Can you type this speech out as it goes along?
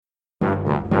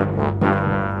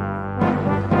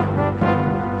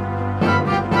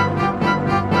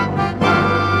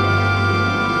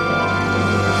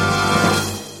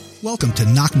welcome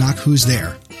to Knock Knock Who's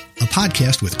There, a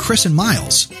podcast with Chris and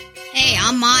Miles. Hey,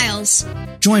 I'm Miles.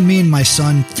 Join me and my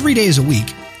son 3 days a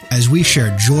week as we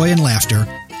share joy and laughter,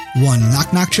 one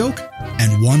knock-knock joke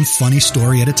and one funny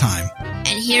story at a time.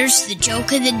 And here's the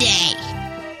joke of the day.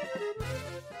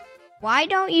 Why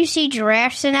don't you see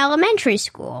giraffes in elementary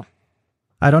school?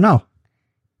 I don't know.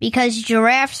 Because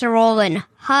giraffes are all in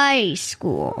high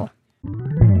school.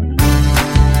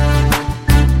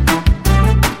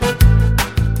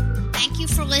 Thank you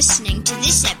for listening to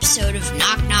this episode of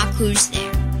Knock Knock Who's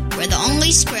There, where the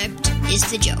only script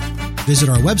is the joke. Visit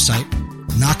our website,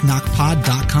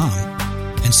 knockknockpod.com,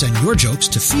 and send your jokes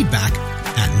to feedback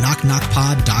at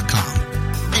knockknockpod.com.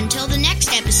 Until the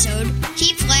next episode,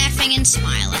 keep laughing and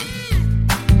smiling.